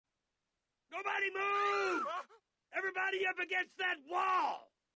Nobody move! Everybody up against that wall!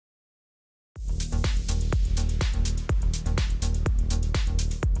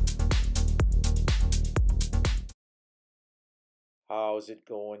 How's it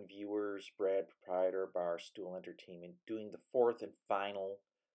going, viewers? Brad, proprietor of Barstool Entertainment, doing the fourth and final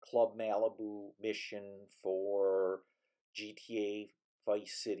Club Malibu mission for GTA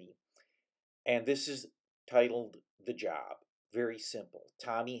Vice City. And this is titled The Job. Very simple.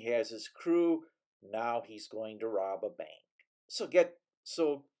 Tommy has his crew. Now he's going to rob a bank.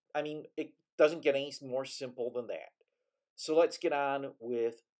 It doesn't get any more simple than that. So let's get on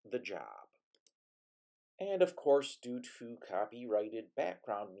with the job. And of course, due to copyrighted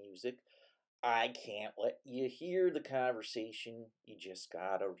background music, I can't let you hear the conversation. You just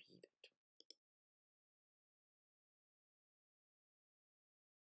gotta read it.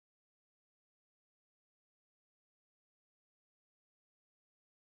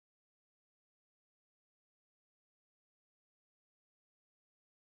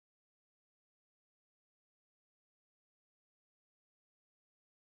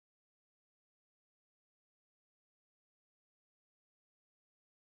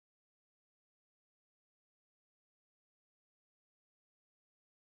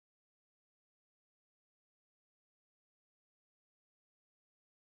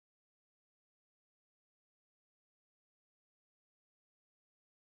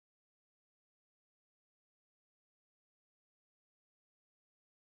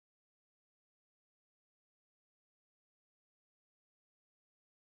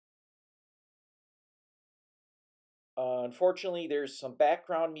 Unfortunately, there's some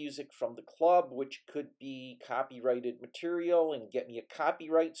background music from the club which could be copyrighted material and get me a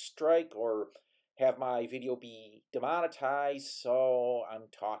copyright strike or have my video be demonetized. So I'm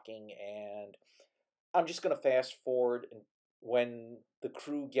talking and I'm just going to fast forward when the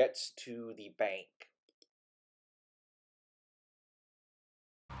crew gets to the bank.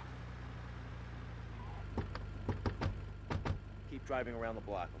 Keep driving around the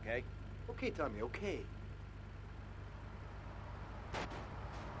block, okay? Okay, Tommy, okay.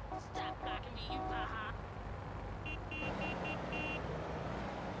 Stop knocking me,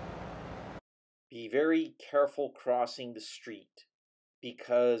 Be very careful crossing the street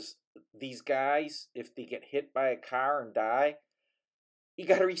because these guys, if they get hit by a car and die, you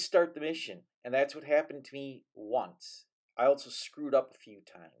got to restart the mission. And that's what happened to me once. I also screwed up a few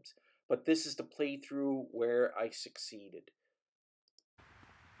times, but this is the playthrough where I succeeded.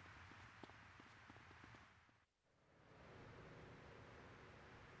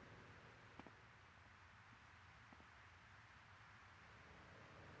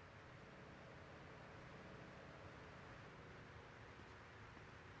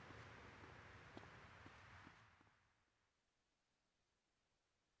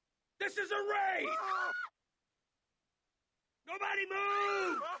 This is a raid! Nobody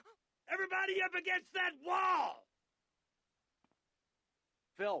move! Everybody up against that wall!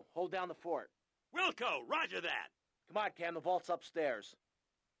 Phil, hold down the fort. Wilco, roger that! Come on, Cam, the vault's upstairs.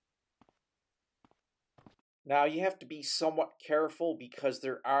 Now you have to be somewhat careful because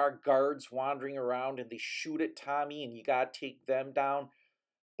there are guards wandering around and they shoot at Tommy and you gotta take them down.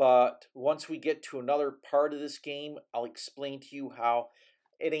 But once we get to another part of this game, I'll explain to you how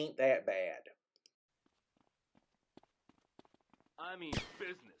it ain't that bad. I mean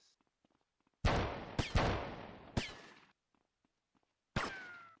business.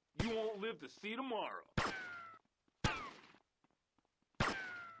 You won't live to see tomorrow.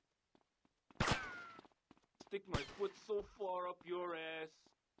 Stick my foot so far up your ass.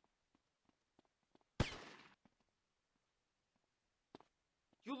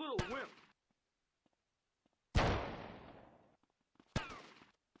 You little wimp.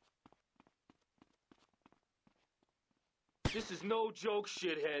 This is no joke,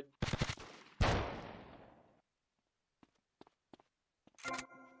 shithead.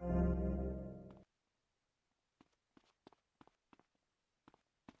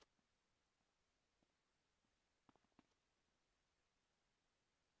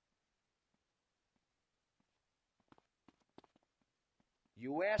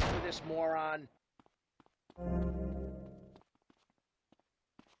 You asked for this, moron.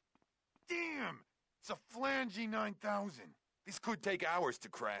 Damn! It's a flangy 9000. This could take hours to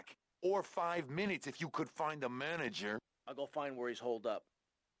crack. Or 5 minutes if you could find the manager. I'll go find where he's holed up.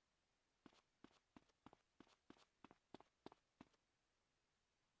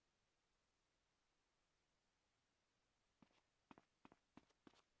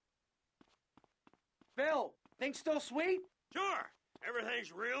 Phil, things still sweet? Sure,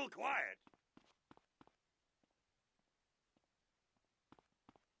 everything's real quiet.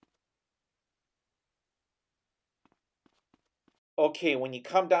 Okay, when you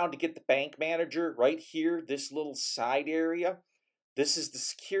come down to get the bank manager, right here, this little side area, this is the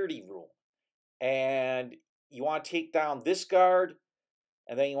security room. And you want to take down this guard,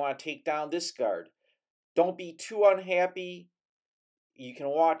 and then you want to take down this guard. Don't be too unhappy. You can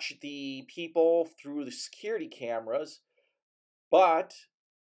watch the people through the security cameras, but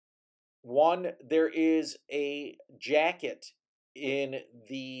there is a jacket in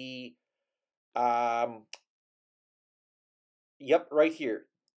the yep, right here,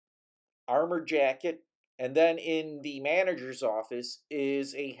 armor jacket, and then in the manager's office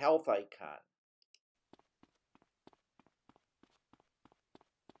is a health icon.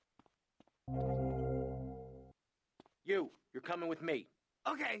 You're coming with me.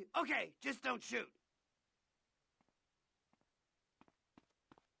 Okay, just don't shoot.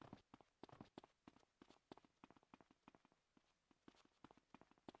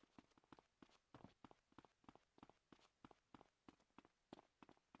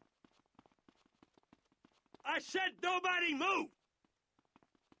 I said nobody move!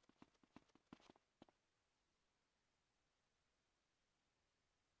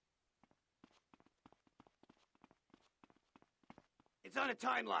 It's on a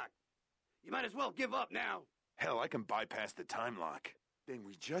time lock. You might as well give up now. Hell, I can bypass the time lock. Then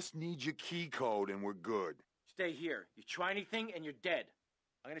we just need your key code and we're good. Stay here. You try anything and you're dead.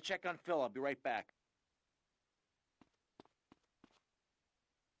 I'm gonna check on Phil. I'll be right back.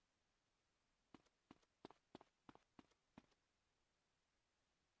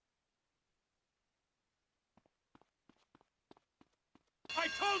 I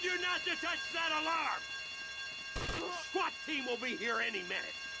told you not to touch that alarm! The SWAT team will be here any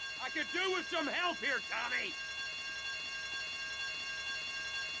minute. I could do with some help here, Tommy!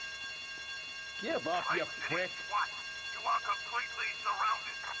 Give up, you prick. SWAT. You are completely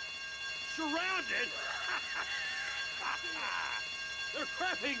surrounded. Surrounded? They're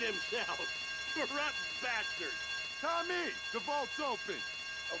crapping themselves. Rotten bastards. Tommy, the vault's open.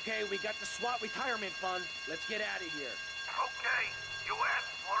 Okay, we got the SWAT retirement fund. Let's get out of here. Okay, you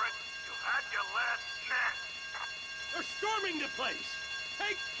asked for it. You've had your last chance. They're storming the place.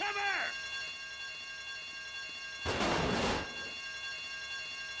 Take cover!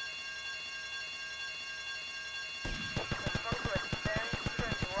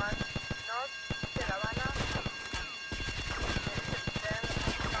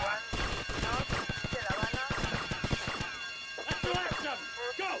 That's the last of them.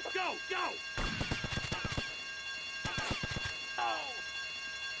 Go, go, go! Oh!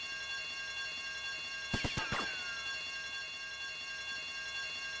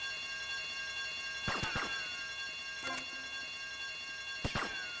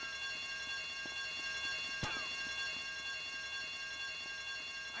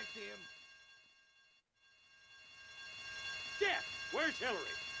 I see him. Jeff, where's Hillary?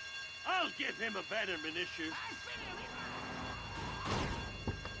 I'll give him abandonment issues.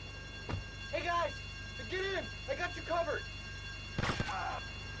 Hey guys, get in. I got you covered.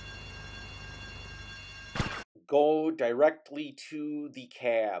 Go directly to the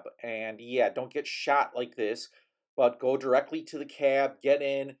cab, and yeah, don't get shot like this, but go directly to the cab, get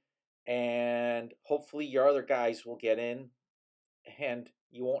in, and hopefully your other guys will get in, and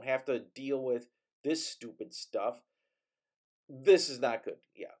you won't have to deal with this stupid stuff. This is not good.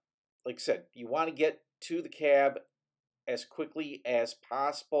 Yeah, like I said, you want to get to the cab as quickly as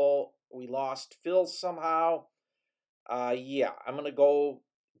possible. We lost Phil somehow. Yeah, I'm gonna go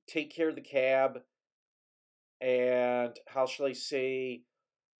take care of the cab, and how shall I say,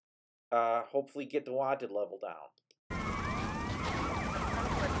 hopefully get the wanted level down.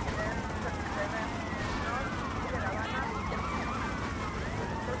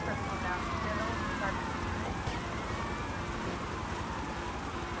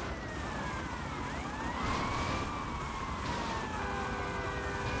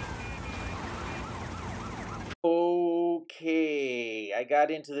 Okay, I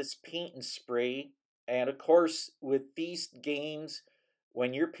got into this paint and spray, and of course, with these games,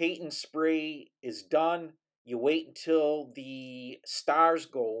 when your paint and spray is done, you wait until the stars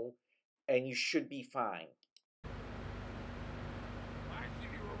go, and you should be fine. I see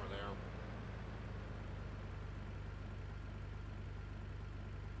you over there.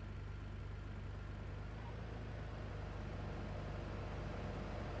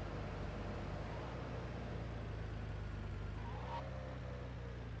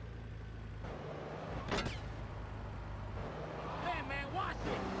 Hey, man, watch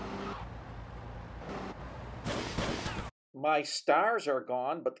it! My stars are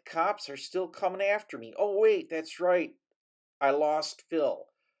gone, but the cops are still coming after me. Oh, wait, that's right. I lost Phil.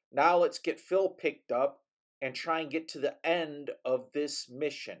 Now let's get Phil picked up and try and get to the end of this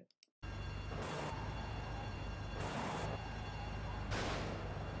mission.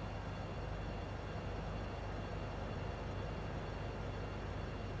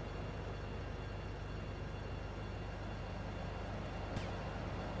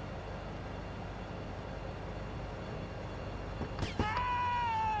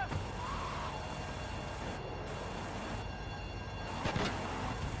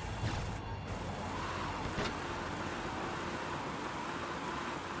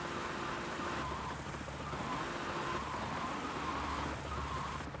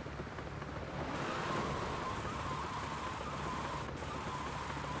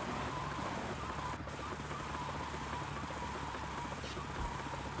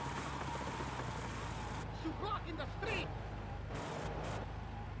 You blocking the street!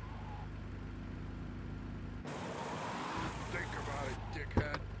 Think about it,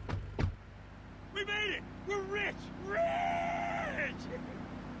 dickhead. We made it! We're rich! Rich!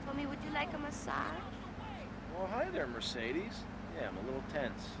 Tommy, would you like a massage? Well, hi there, Mercedes. Yeah, I'm a little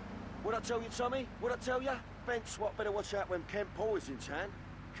tense. What I tell you, Tommy? What I tell you? Ben Swat better watch out when Ken Paul is in town.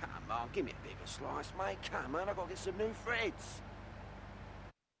 Come on, give me a bigger slice, mate. Come on, I've got to get some new threads.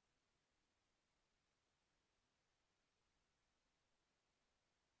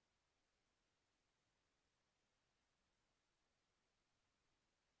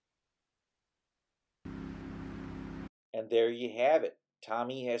 And there you have it.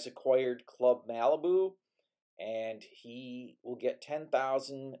 Tommy has acquired Club Malibu, and he will get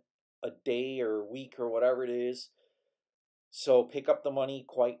 10,000 a day or week or whatever it is. So pick up the money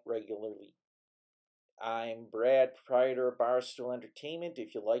quite regularly. I'm Brad, proprietor of Barstool Entertainment.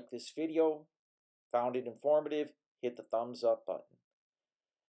 If you like this video, found it informative, hit the thumbs up button.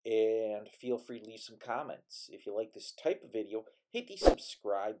 And feel free to leave some comments. If you like this type of video, hit the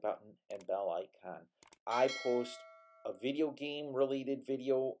subscribe button and bell icon. I post a video game related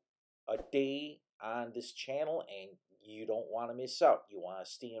video a day on this channel, and you don't want to miss out. You want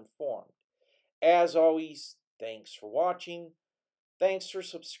to stay informed. As always, thanks for watching, thanks for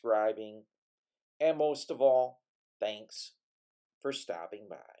subscribing, and most of all, thanks for stopping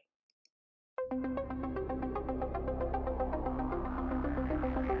by.